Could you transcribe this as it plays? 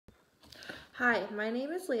Hi, my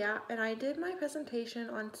name is Leah, and I did my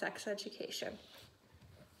presentation on sex education.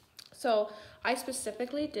 So I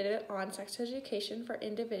specifically did it on sex education for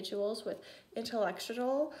individuals with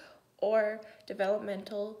intellectual or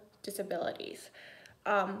developmental disabilities.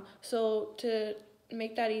 So to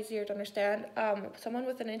make that easier to understand, someone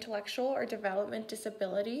with an intellectual or development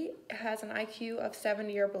disability has an IQ of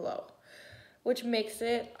 70 or below, which makes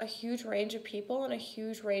it a huge range of people and a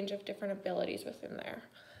huge range of different abilities within there.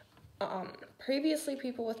 Previously,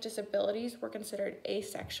 people with disabilities were considered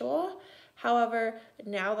asexual. However,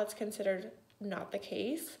 now that's considered not the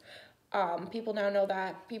case. People now know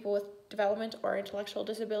that people with development or intellectual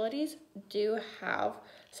disabilities do have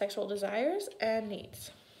sexual desires and needs.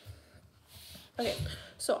 Okay,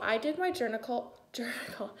 so I did my journal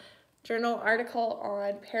article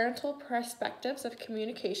on parental perspectives of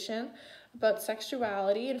communication about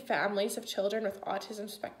sexuality in families of children with autism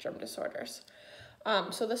spectrum disorders.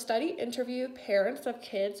 So the study interviewed parents of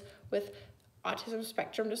kids with autism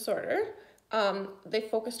spectrum disorder. They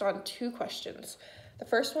focused on two questions. The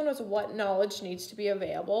first one was what knowledge needs to be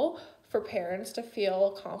available for parents to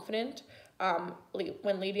feel confident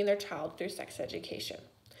when leading their child through sex education.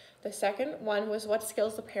 The second one was what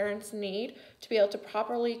skills the parents need to be able to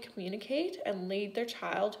properly communicate and lead their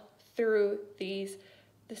child through the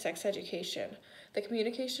sex education. The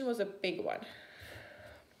communication was a big one.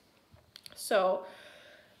 So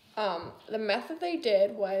the method they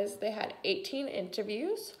did was they had 18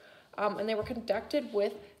 interviews and they were conducted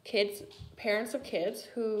with parents of kids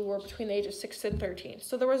who were between the ages of 6 and 13.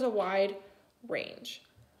 So there was a wide range.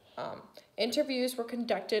 Interviews were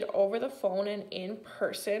conducted over the phone and in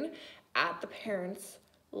person at the parents'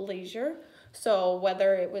 leisure. So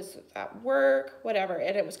whether it was at work, whatever,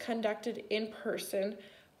 and it was conducted in person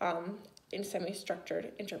in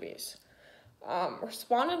semi-structured interviews.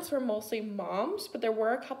 Respondents were mostly moms, but there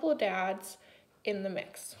were a couple of dads in the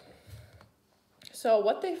mix. So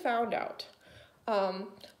what they found out,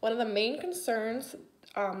 one of the main concerns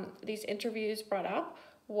these interviews brought up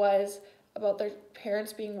was about their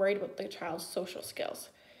parents being worried about their child's social skills.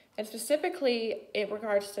 And specifically in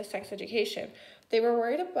regards to sex education, they were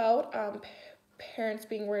worried about parents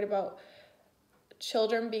being worried about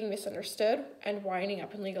children being misunderstood and winding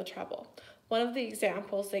up in legal trouble. One of the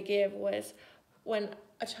examples they gave was when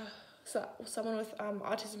someone with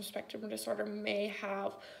autism spectrum disorder may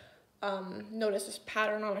have noticed this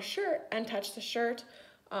pattern on a shirt and touched the shirt,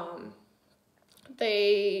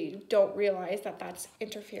 they don't realize that that's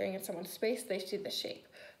interfering in someone's space. They see the shape.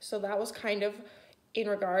 So that was kind of in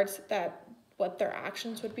regards that what their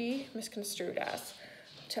actions would be misconstrued as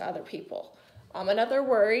to other people. Another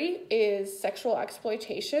worry is sexual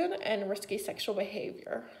exploitation and risky sexual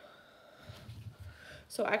behavior.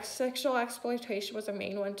 So sexual exploitation was a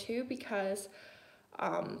main one too, because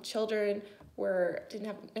children didn't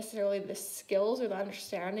have necessarily the skills or the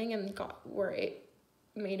understanding, and it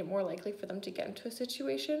made it more likely for them to get into a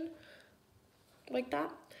situation like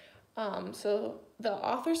that. So the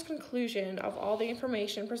author's conclusion of all the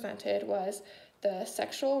information presented was the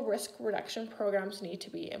sexual risk reduction programs need to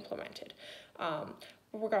be implemented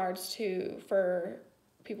for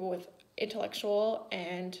people with intellectual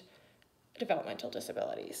and developmental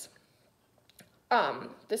disabilities.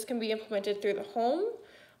 This can be implemented through the home,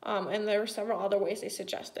 and there were several other ways they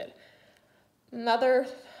suggested. Another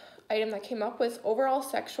item that came up was overall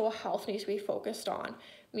sexual health needs to be focused on,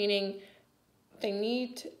 meaning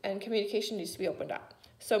communication needs to be opened up.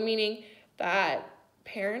 So meaning that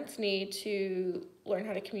parents need to learn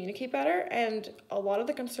how to communicate better, and a lot of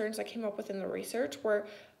the concerns that came up within the research were,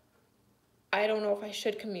 I don't know if I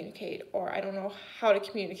should communicate, or I don't know how to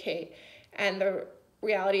communicate. And the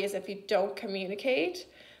reality is if you don't communicate,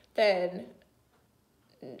 then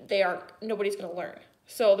nobody's going to learn.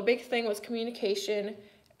 So the big thing was communication,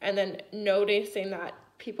 and then noticing that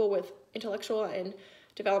people with intellectual and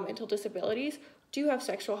developmental disabilities do have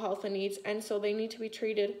sexual health and needs, and so they need to be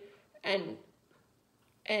treated and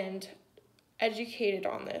educated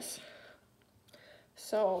on this.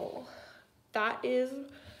 So that is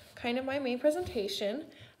kind of my main presentation.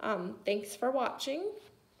 Thanks for watching.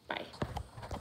 Bye.